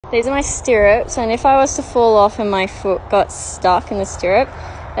these are my stirrups, and if I was to fall off and my foot got stuck in the stirrup,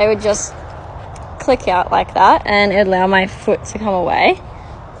 they would just click out like that and it'd allow my foot to come away.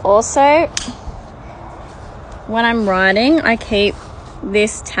 Also, when I'm riding, I keep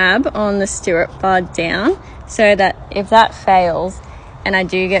this tab on the stirrup bar down so that if that fails and I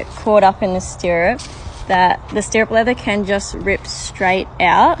do get caught up in the stirrup, that the stirrup leather can just rip straight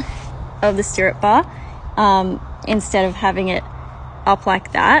out of the stirrup bar instead of having it up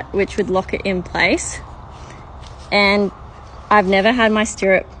like that, which would lock it in place. And I've never had my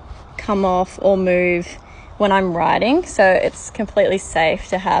stirrup come off or move when I'm riding, so it's completely safe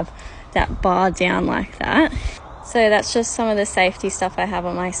to have that bar down like that. So that's just some of the safety stuff I have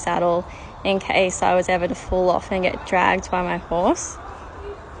on my saddle in case I was ever to fall off and get dragged by my horse.